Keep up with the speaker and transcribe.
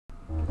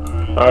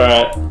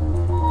Alright.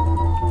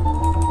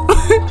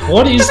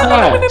 What is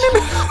that?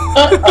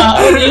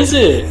 What is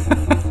it?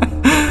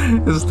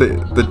 It's the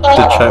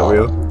chat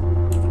wheel.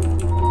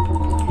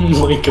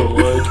 Oh my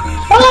god.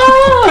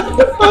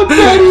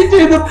 How do you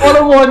do the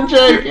bottom one,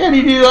 Jake? How do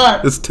you do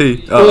that? It's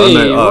T. Oh, Wait,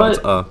 no, what? it's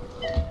R.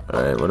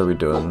 Alright, what are we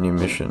doing? New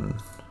mission.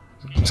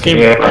 This game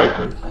Yeah.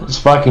 broken. Let's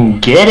fucking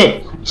get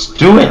it. Let's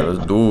do Yeah, it.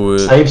 let's do it.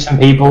 Save some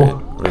people. Wait,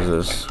 what is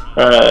this?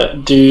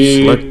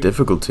 Do Select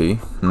difficulty.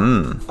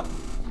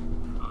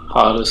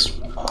 hardest.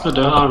 I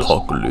do hardest.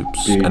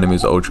 Apocalypse. Dude.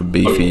 Enemies are ultra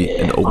beefy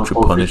and ultra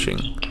punishing.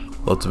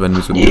 Lots of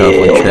enemies with Yeah.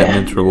 powerful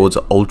enchantments. Rewards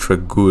are ultra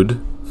good.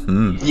 Even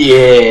more green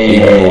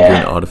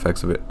Yeah.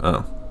 artifacts of it.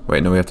 Oh.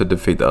 Wait, no, we have to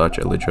defeat the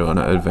Arch-Illager on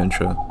an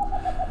adventure.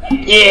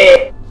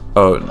 Yeah.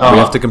 Oh, we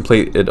have to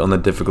complete it on the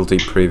difficulty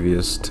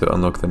previous to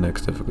unlock the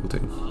next difficulty.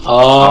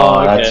 Oh,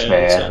 okay. That's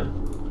fair.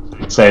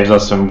 Saves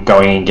us from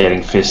going and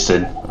getting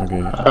fisted.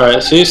 Okay.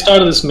 Alright, so you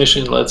started this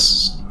mission.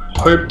 Let's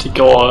hope to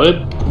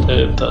God that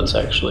it does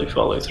actually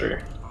follow through.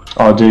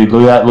 Oh, dude,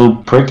 look at that little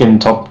prick in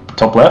top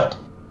left.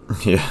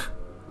 Yeah.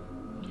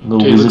 Little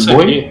Dude, looks wizard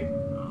like boy. you.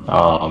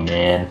 Oh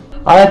man,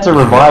 I had to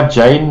revive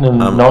Jaden and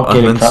not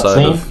get a I'm inside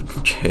cutscene.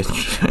 of Jade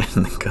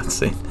in the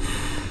cutscene.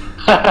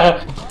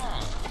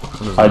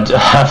 I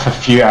have a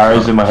few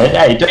arrows in my head.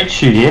 Hey, don't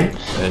shoot him.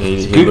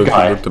 He good looked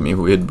guy. at me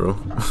weird, bro.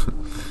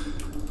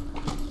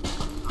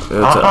 It's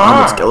an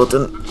armored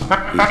skeleton. He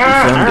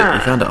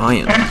found an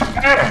iron.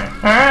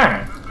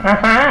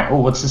 Oh,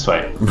 what's this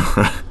way?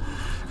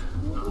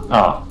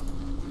 Oh,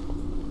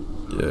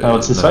 Yeah,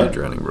 what's this no, way? you're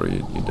drowning, bro.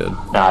 You dead.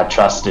 nah,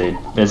 trust, dude.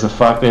 There's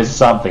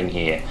something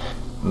here.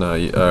 No,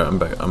 I'm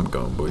back. I'm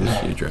going, boys.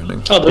 You're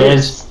drowning. Oh,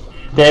 there's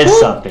There's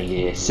something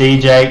here. See,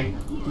 Jake?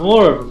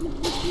 more of them.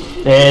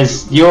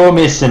 You're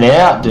missing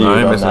out, dude. No,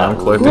 I'm on missing. that I'm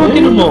collecting Look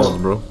at them all all.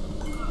 bro.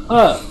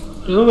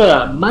 Oh, look at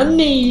that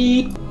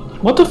money.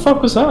 What the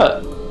fuck was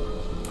that?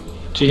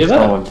 Did you hear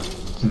that? Oh,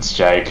 it's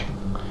Jake.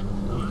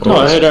 No,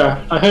 I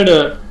heard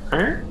a.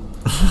 Huh?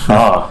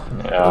 Oh,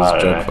 yeah, I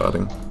That's don't Jack know.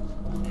 farting.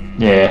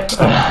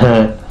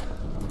 Yeah.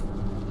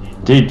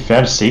 Dude,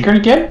 found a secret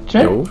again,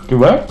 Jake? Yo. Good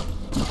work.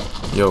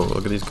 Yo,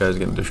 look at these guys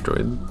getting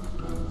destroyed.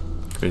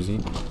 Crazy.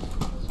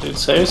 Dude,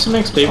 save some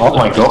XP. Oh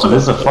my god,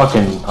 there's a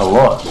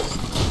lot.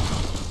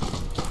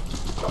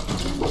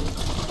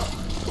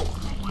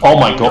 Oh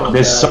my god,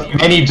 there's so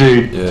many,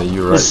 dude. Yeah,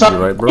 you're There's right. so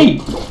You're right, bro.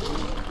 many.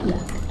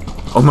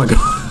 Oh my god.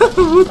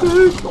 What the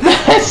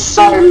heck? There's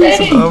so There's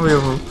an many. army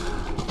of them.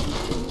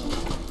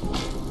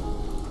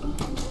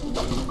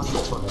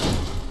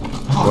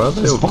 Why are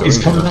they all Boys,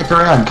 going come here? back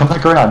around, come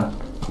back around.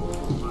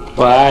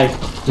 Why?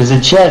 There's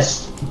a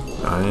chest.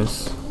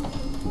 Nice.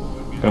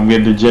 Come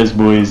get the chest,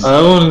 boys.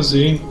 I wanna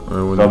see.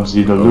 Come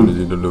see the I loot. wanna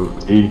see the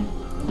loot. See?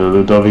 The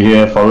loot over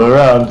here, follow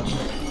around.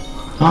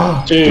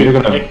 Dude, you're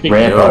gonna make me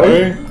ramp bow. up.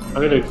 I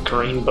got a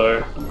green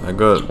bow. I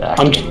got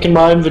I'm checking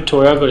my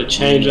inventory. I've got to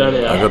change that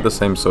out. I got the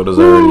same sword as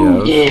I already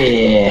have.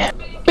 Yeah.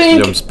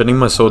 Yeah, I'm spinning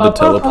my sword to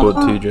teleport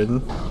to you,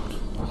 Jaden.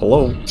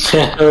 Hello.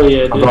 Oh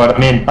yeah, Oh dude. god,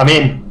 I'm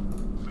in.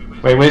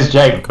 Wait, where's I'm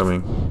Jake?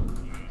 coming.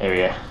 There we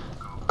go.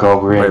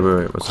 God, we're in.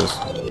 Wait, what's this?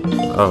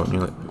 Oh, you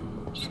like,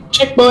 can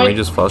Checkpoint. we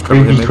just fast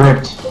travel Creepy him?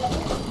 crypt.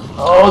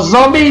 Oh,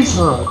 zombies!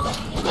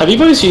 Have you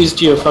guys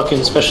used your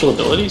fucking special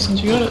ability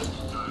since you got it?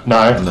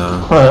 No.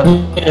 No.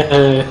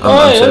 Yeah.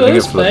 I'm saving it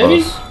yes, for the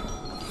baby. boss.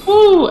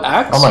 Ooh,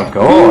 axe. Oh my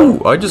god.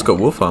 Ooh, I just got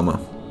wolf armor.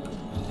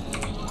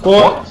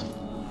 What?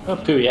 Oh,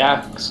 pooey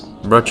axe.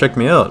 Bro, check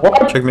me out.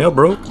 What? Check me out,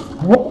 bro.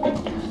 What?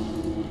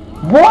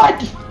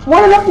 What?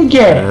 What did I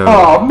get? Yeah.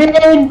 Oh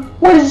man,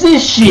 what is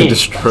this Get shit?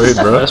 destroyed,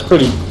 bro. That's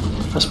pretty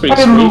I sweet,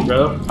 had a little,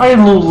 bro. I had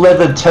a little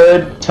leather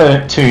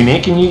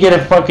tunic, and you get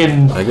a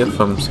fucking. I get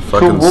from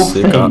fucking wolf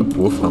sick thing.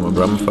 wolf armor,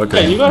 bro. I'm fucking.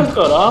 Hey, you guys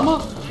got armor?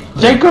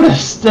 Jake got a.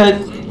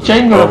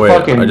 Jane got Oh a wait,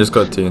 fucking. I just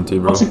got TNT,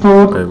 bro. What's it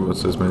called? Wait,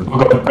 what's this, man?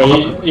 Are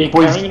you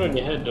Boys, carrying it on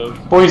your head,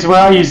 dog? boys, where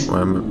are you?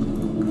 Why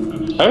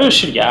am I got a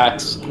shitty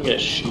axe. I'm gonna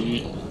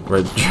shoot.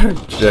 Wait,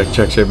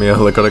 check me out.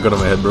 Look what I got on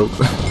my head, bro.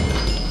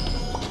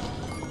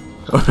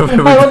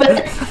 Wait, what the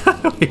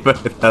heck? We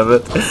both have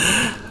it.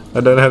 I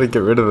don't know how to get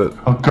rid of it.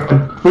 Oh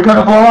god, we're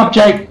gonna blow up,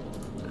 Jake.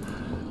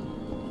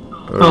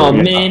 Oh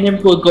man,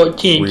 everyone got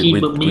TNT we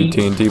but me.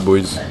 TNT,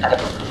 boys.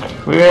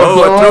 We're gonna Oh,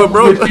 blow I threw up it,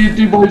 bro. with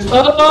TNT, boys.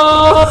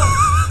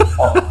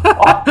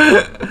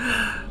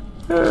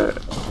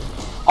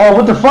 Oh,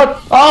 what the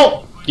fuck?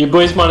 Oh! You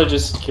boys might have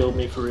just killed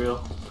me for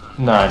real.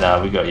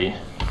 No, we got you.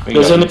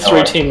 There's only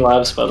 3 team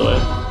lives, by the way.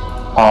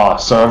 Oh,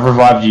 so I've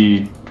revived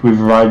you. We've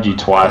revived you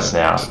twice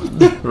now.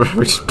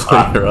 We just blew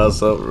your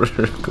ass up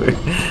real quick.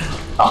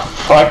 Oh,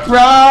 fuck,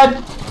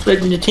 run!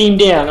 Spreading the team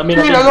down. I mean,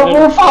 Dude, I got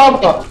more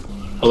farmer!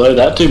 although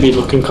that do be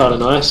looking kind of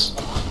nice.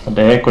 What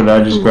the heck would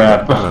I just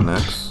grab? Got an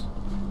axe.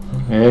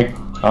 Heck.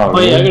 Oh, Oh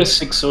yeah, I really? got a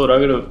 6 sword. I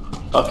got a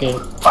fucking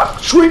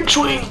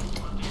swing.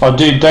 Oh,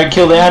 dude, don't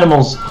kill the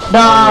animals.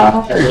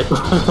 No!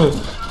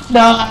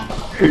 No!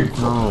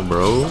 No,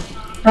 bro.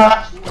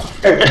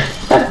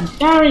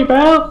 Sorry,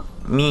 bro.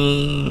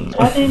 Me.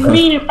 I didn't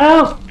mean it,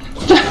 bro.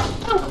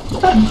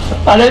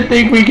 I don't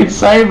think we can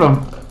save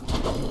them.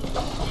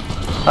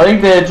 I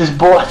think they're just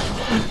bored.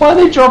 Why are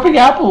they dropping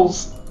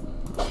apples?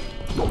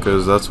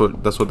 Because that's what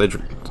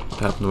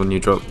happens when you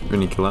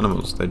kill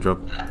animals. They drop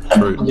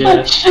fruit. Yeah.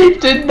 That sheep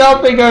did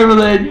nothing over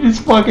there. You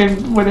just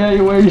fucking went out of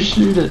your way to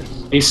shoot it.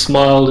 He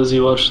smiled as he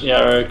watched the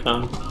arrow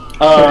come.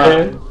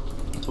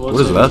 What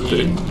does that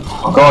do?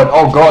 Oh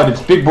god,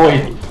 it's big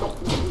boy.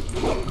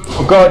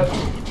 Oh god.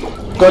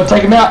 God,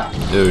 take him out.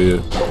 Yeah.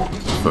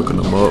 Fucking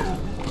them up.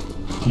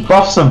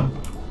 Buffs him.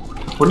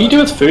 What do you do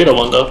with food, I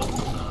wonder?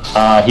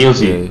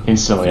 Heals you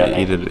instantly. Yeah,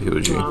 I think. eat it,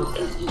 heals you.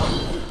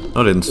 Okay.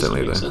 Not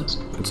instantly Makes though. sense.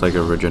 It's like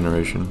a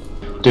regeneration.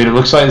 Dude, it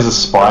looks like there's a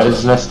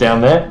spider's nest down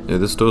there. Yeah,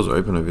 this door's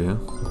open over here.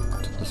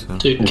 Check this out.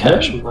 Dude,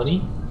 cash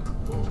money?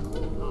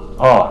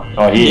 Oh,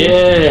 here.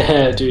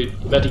 Yeah, dude,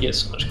 you're about to get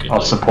so much good Oh,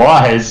 loot.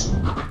 supplies.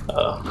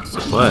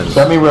 Supplies. Does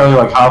that mean we're only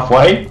like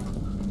halfway?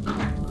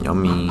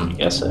 Yummy. I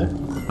guess so.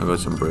 I got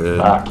some bread.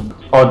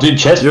 Oh, dude,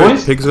 chest, Yo,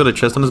 boys? Pig's got a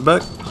chest on his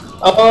back.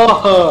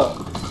 Oh!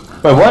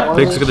 Wait, what?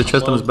 Pig's got a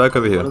chest on his back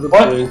over here.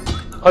 What?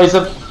 Oh,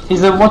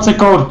 he's a, what's it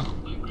called?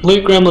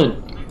 Loot gremlin.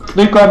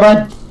 Luke, grab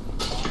man.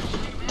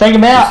 Take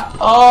him out.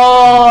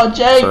 Oh,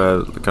 Jake.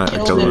 So I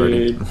killed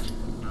already. Dude,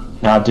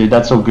 Nah, dude,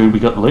 that's all good. We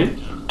got loot.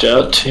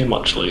 too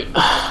much loot.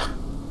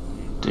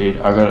 Dude,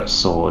 I got a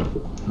sword.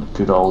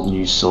 Good old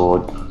new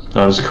sword.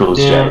 Not as cool as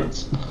Yeah.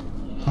 Jade's.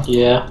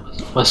 Yeah,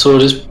 my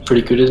sword is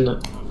pretty good, isn't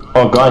it?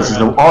 Oh, guys,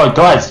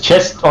 guys,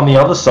 chest on the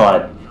other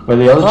side. Where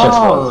the other chest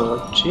was.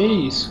 Oh,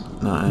 jeez.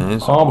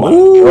 Nice. Oh my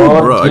Ooh,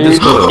 god, bro, dude, I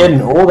just got a,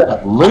 getting all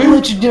that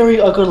loot. I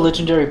got a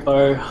legendary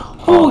bow. Oh,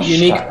 Oh,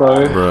 unique shut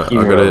bow. bro, I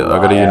You're got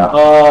a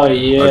Oh,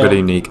 yeah. I got a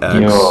unique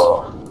axe.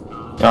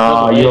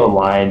 You're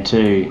lying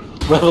too.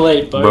 Level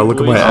 8 bow. Bro, look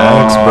at my boys.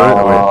 axe,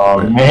 bro. Oh,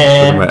 Wait,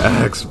 man. Look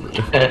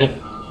at my axe.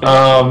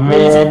 Oh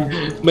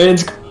man,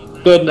 Man's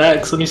got an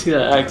axe. Let me see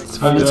that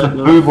axe. I'm just a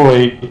boo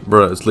boy.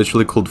 Bro, it's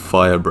literally called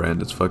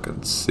Firebrand. It's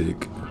fucking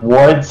sick.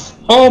 What?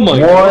 Oh my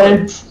god.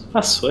 What?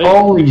 That's sweet.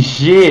 Holy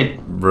shit.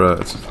 Bro,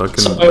 it's fucking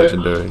So,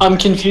 legendary. I'm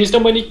confused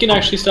on when you can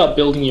actually start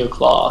building your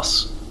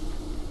class.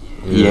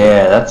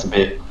 Yeah, that's a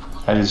bit.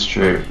 That is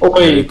true. Oh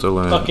wait, it's all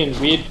right. fucking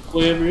weird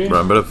boy over here. Bro,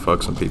 I'm better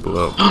fuck some people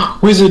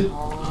up. Wizard.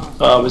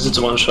 Oh, wizard's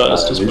a one shot.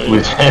 It's just weird.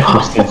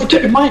 With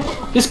Dude,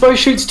 this bow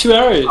shoots 2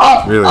 arrows.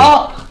 oh, Really?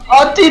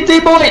 oh,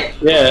 TT boy!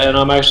 Yeah, and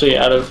I'm actually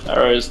out of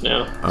arrows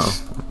now.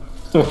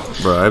 Oh.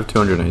 Bro, I have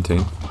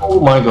 218. Oh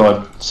my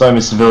god. Sorry,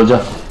 Mr. Villager.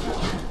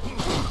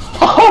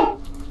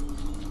 Oh!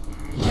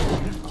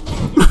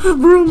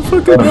 Bro, I'm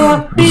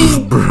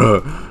fucking.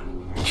 Bro.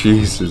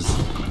 Jesus.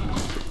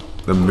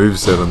 The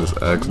moveset on this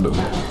axe, though.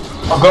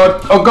 Oh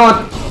god, oh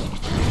god!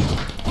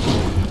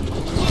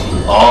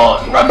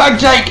 Oh, run back,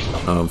 Jake!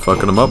 I'm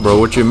fucking him up, bro.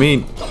 What you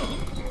mean?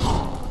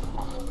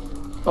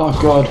 Oh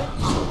god.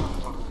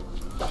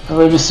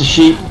 Hello, Mr.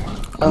 Sheep.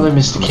 Hello,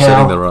 Mr. I'm Cow.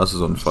 setting their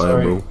asses on fire,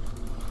 Sorry. bro.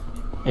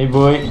 Hey,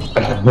 boy.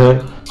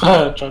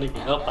 Trying to get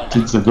help.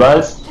 Did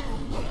supplies?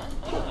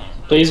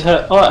 Please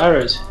hurt. Oh,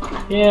 arrows.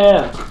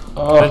 Yeah. Can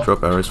I Oh,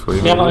 drop arrows for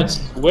you? Now it's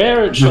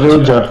where it Mr. shots.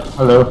 Villager.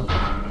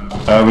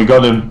 Hello. We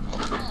got him.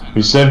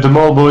 We saved them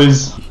all,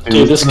 boys.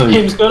 Dude, this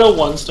game's got a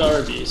 1-star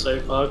review so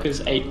far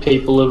because 8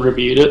 people have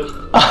reviewed it.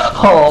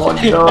 Oh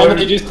no. And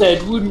they just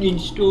said, wouldn't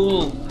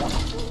install.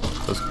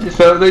 Is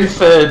that what they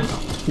said?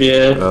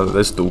 Yeah.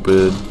 They're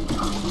stupid.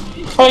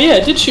 Oh yeah,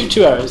 it did shoot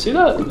 2 arrows. See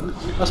that?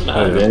 That's Oh,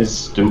 mad. yeah. They're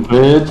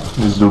stupid.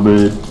 They're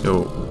stupid.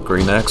 Yo,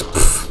 green axe.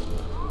 Pff.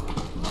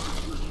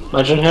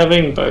 Imagine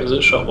having bows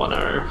that shot 1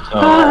 arrow.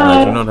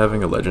 Imagine not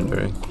having a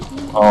legendary.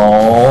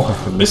 Oh.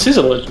 This is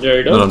a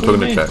legendary, No, dog. I'm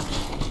talking to What chat.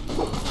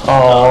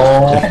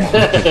 Oh.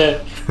 do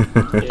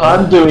you mean?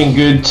 I'm doing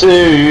good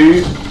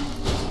too.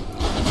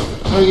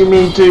 Look at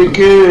me do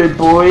good,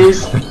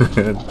 boys.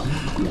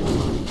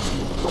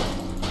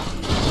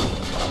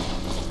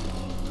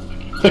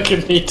 Look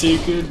at me too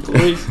good,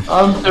 boys.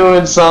 I'm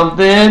doing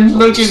something.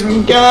 Look at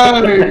me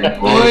go,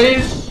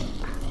 boys.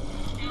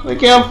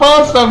 Look how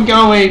fast I'm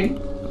going.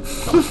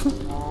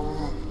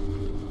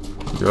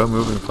 You are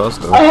moving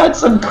fast, though. I had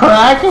some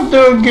crack. I'm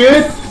doing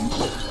good.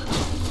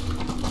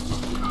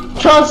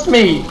 Trust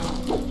me.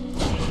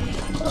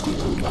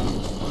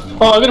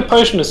 Oh, I got a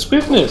potion of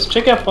swiftness.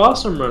 Check how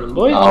fast I'm running,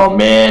 boys. Oh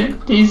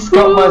man, he's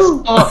got Woo.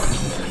 my stock.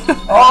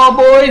 Oh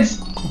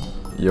boys.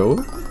 Yo.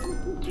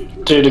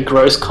 Dude, a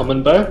gross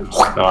common bow.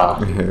 Ah,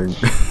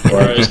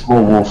 Gross.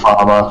 small wolf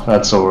armor.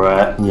 That's all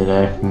right, you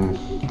know.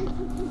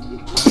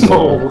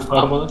 Small wolf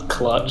armor.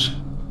 Clutch.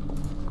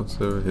 What's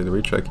over here? Do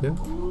we check here?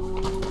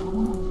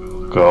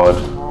 God.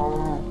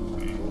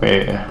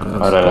 Yeah,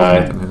 I don't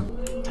know.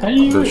 How do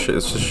you... It's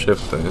just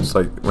shift though. It's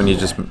like when you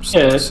just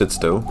Yeah. sit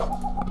still.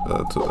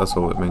 That's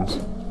all it means.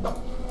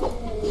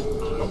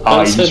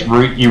 Oh, you just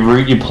root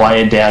your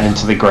player down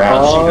into the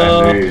ground so you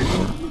don't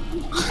move.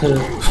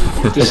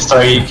 Just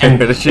so you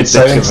can. It's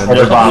so instead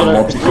of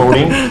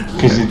multi-coding,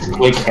 because it's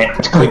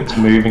click to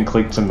move and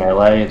click to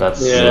melee.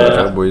 That's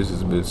Yeah. Boys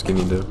is a bit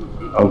skinny though.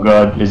 Oh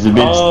god, it's a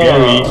bit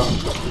scary.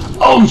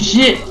 Oh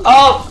shit!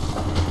 Oh!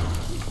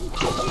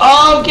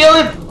 Oh, kill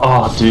him!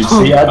 Oh, dude,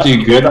 see, I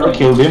do good. I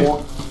killed him.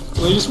 Well,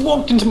 he just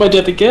walked into my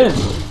death again.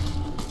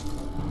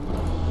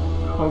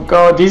 Oh Oh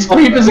god, these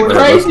creepers are Alright,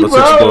 crazy, let's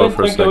bro! explore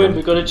for a Don't go in, second.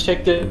 we gotta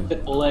check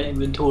that all our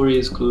inventory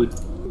is good.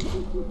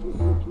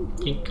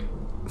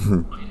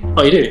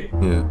 Oh, you do?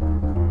 Yeah.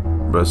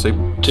 Bro, sick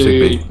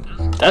Dude, beat.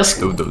 that's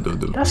Do.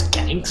 that's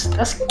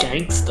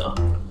gangster.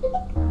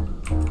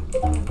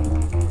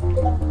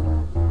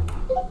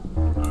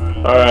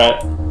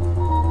 Alright.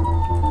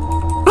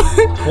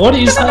 What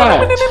is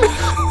that?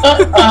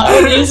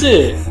 What is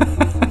it?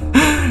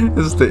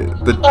 It's the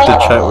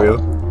chat wheel.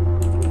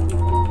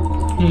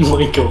 Oh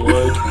my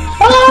god.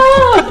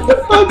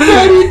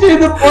 How do you do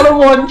the bottom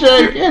one,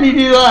 Jake? How do you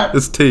do that?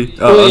 It's T.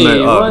 Oh, Wait,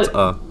 no, what? it's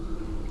R.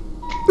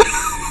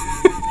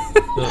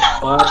 The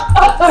fuck?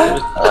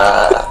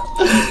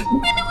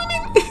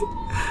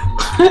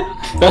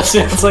 That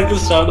sounds like the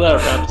start of that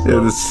rap song. Yeah,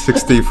 the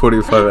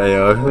 6045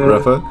 AR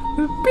rapper.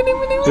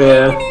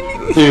 Yeah.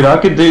 Dude, I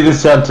could do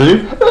this sound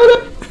too.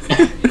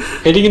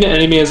 Hitting an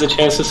enemy has a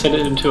chance to send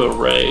it into a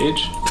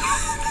rage.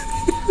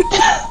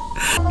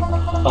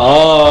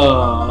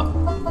 Oh.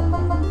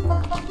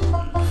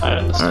 I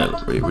understand.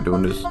 Alright, wait, we're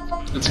doing this.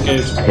 Let's go.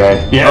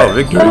 Okay, yeah. Oh,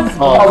 victory.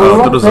 Oh,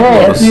 that was a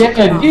bonus.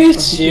 Are you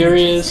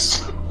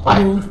serious?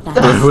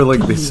 We're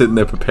like sitting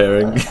there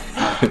preparing.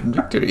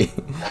 Victory.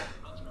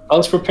 I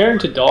was preparing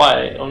to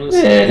die,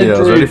 honestly. Yeah, I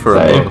was ready for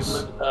a same.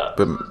 boss.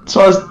 But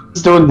So I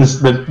was doing this,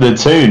 the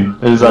tune.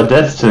 It was our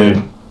death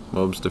tune.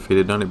 mobs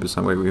defeated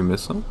 90%. Wait, we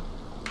missed some?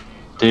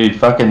 Dude,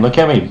 fucking look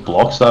how many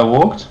blocks I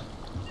walked.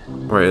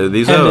 Wait,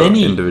 these How are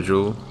many?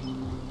 individual.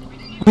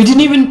 We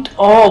didn't even.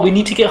 Oh, we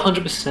need to get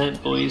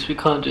 100%, boys. We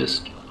can't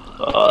just.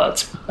 Oh,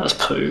 that's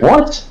poo.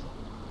 What?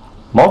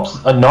 Mobs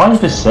are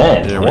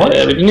 90%. Yeah, What?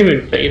 Yeah, we didn't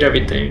even beat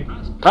everything.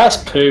 That's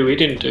poo. We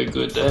didn't do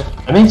good there.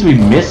 That means we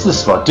missed the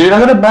spot. Dude, I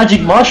got a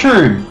magic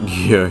mushroom.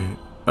 Yeah,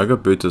 I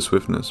got boots of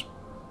swiftness.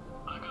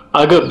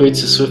 I got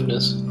boots of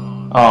swiftness.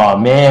 Oh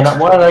man,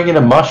 why did I get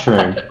a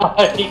mushroom?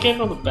 He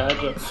came on the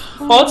badger.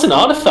 Oh, that's an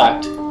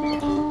artifact.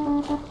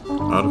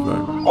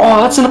 Artifact.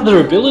 Oh, that's another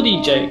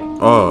ability, Jake.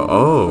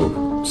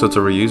 Oh, so it's a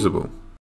reusable.